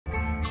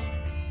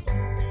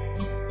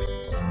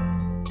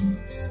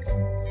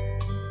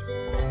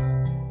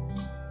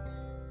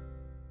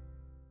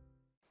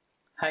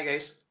Hi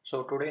guys,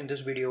 so today in this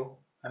video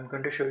I'm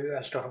going to show you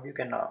as to how you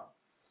can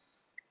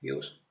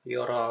use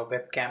your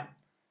webcam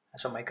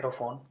as a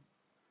microphone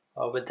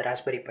with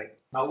Raspberry Pi.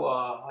 Now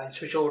I'll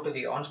switch over to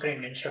the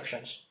on-screen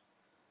instructions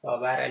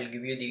where I'll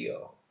give you the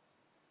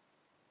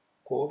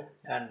code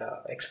and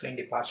explain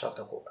the parts of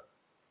the code.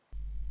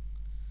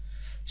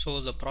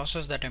 So the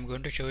process that I'm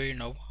going to show you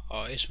now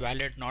is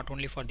valid not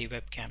only for the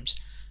webcams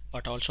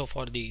but also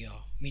for the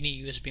mini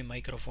USB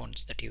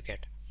microphones that you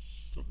get.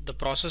 The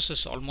process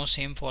is almost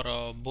same for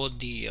both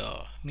the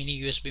mini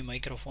USB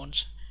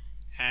microphones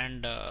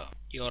and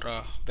your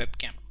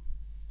webcam.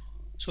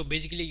 So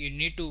basically you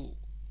need to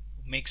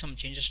make some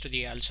changes to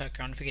the ALSA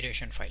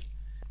configuration file.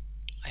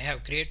 I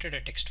have created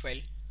a text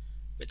file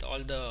with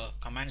all the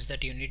commands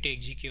that you need to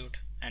execute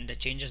and the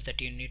changes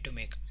that you need to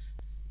make.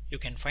 You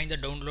can find the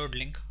download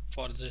link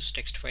for this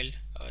text file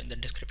in the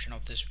description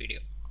of this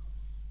video.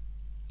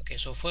 Okay,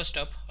 so first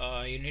up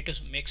you need to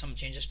make some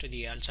changes to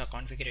the ALSA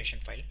configuration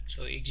file.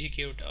 So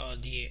execute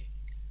the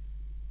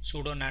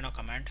sudo nano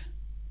command.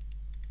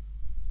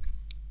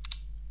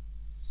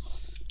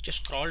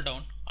 Just scroll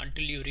down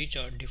until you reach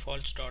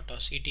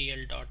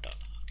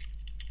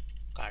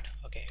defaults.ctl.card.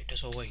 Okay, it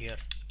is over here.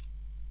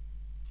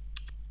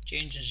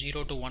 Change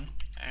 0 to 1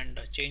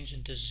 and change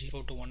this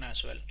 0 to 1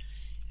 as well,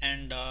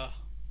 and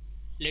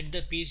let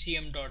the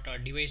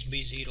pcm.device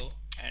be 0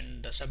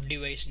 and the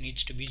subdevice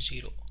needs to be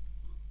 0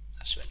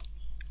 as well.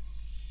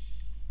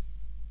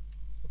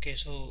 Okay,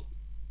 so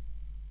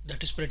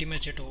that is pretty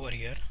much it over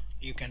here.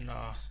 You can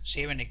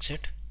save and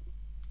exit,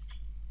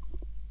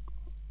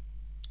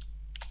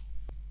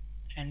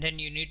 and then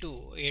you need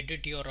to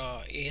edit your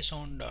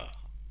asound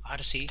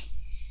RC.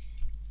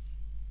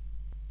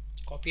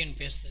 Copy and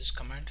paste this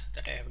command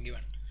that I have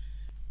given.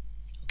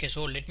 Okay,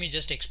 so let me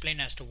just explain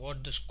as to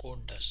what this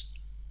code does.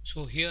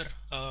 So here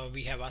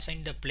we have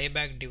assigned the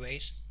playback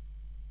device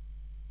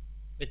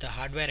with a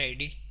hardware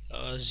ID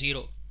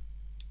 0,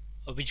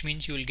 which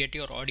means you will get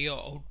your audio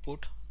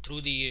output through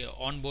the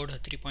onboard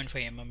 3.5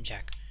 mm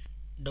jack.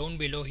 Down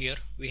below here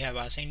we have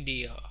assigned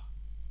the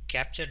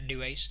capture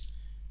device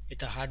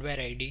with a hardware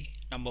ID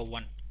number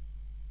 1,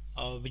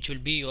 which will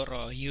be your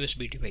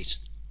USB device.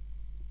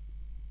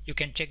 You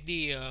can check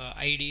the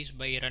IDs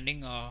by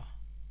running a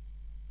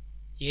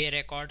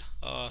record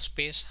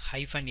space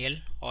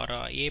 -L or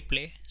a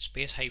play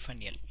space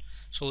 -L.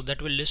 So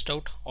that will list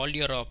out all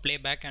your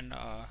playback and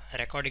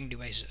recording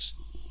devices.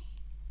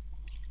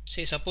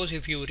 Say suppose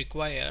if you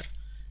require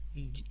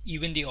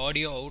even the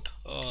audio out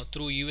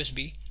through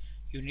USB,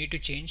 you need to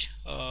change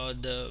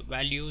the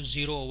value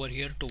 0 over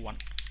here to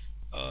 1,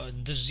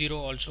 this 0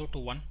 also to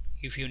 1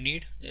 if you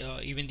need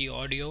even the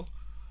audio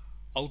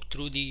out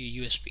through the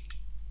USB,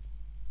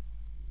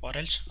 or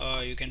else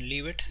you can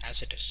leave it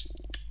as it is.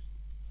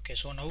 Okay,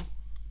 so now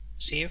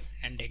save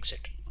and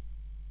exit.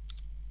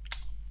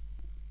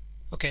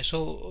 Okay,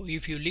 so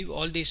if you leave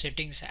all these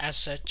settings as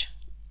such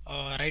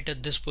right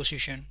at this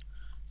position,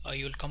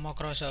 you will come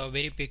across a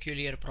very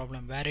peculiar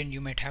problem wherein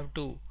you might have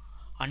to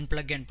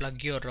unplug and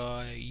plug your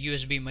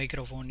USB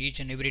microphone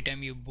each and every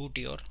time you boot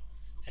your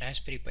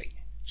Raspberry Pi.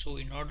 So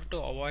in order to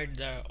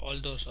avoid all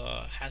those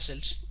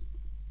hassles,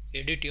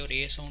 edit your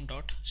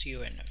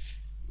asound.conf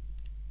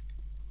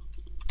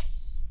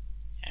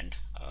and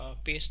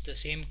paste the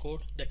same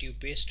code that you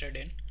pasted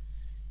in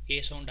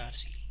asound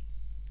RC.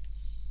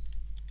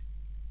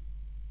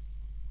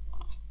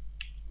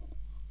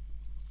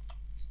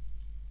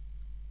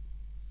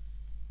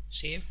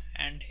 Save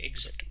and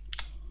exit.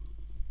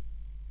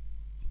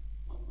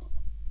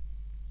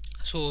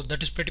 So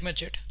that is pretty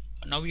much it.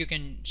 Now you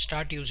can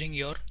start using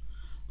your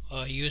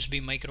USB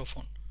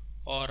microphone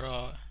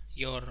or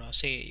your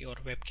say your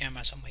webcam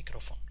as a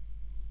microphone.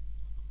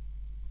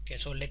 Okay,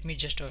 so let me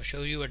just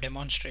show you a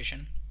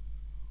demonstration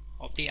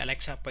of the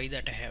Alexa Pi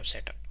that I have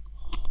set up.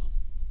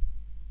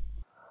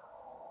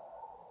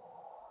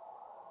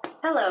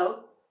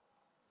 Hello.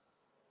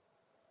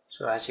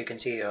 So as you can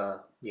see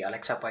the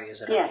Alexa Pi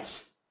is running.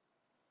 Yes.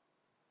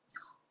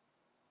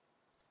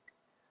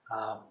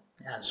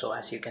 And so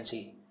as you can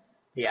see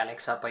the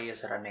Alexa Pi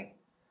is running.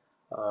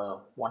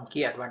 One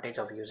key advantage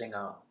of using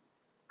a...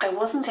 I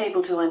wasn't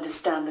able to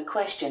understand the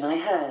question I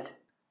heard.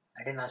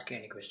 I didn't ask you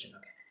any question.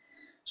 Okay.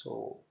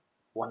 So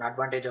one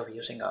advantage of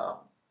using a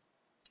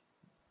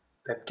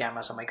webcam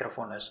as a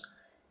microphone is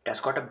it has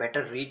got a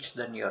better reach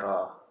than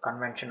your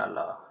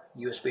conventional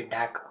USB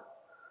DAC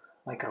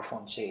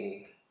microphone.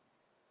 Say,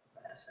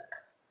 where is that?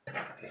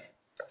 Okay.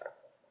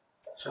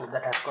 So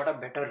that has got a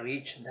better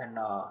reach than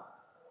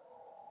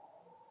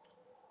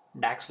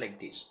DACs like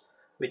these,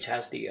 which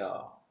has the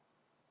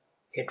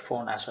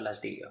headphone as well as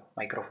the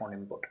microphone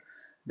input.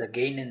 The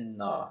gain in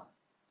the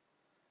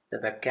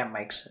webcam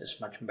mics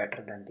is much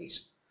better than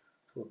these.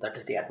 So that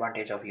is the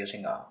advantage of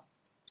using a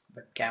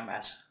webcam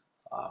as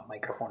a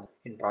microphone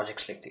in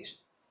projects like these.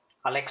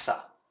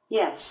 Alexa.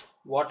 Yes.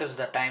 What is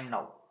the time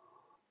now?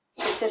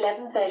 It's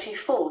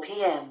 11:34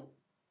 p.m.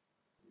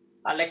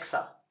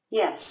 Alexa.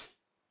 Yes.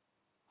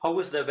 How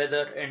is the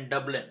weather in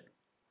Dublin?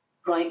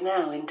 Right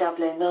now in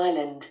Dublin,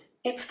 Ireland,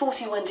 It's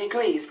 41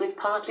 degrees with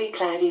partly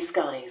cloudy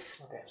skies.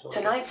 Okay, so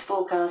Tonight's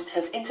forecast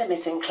has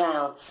intermittent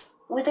clouds,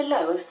 with a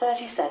low of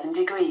 37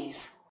 degrees.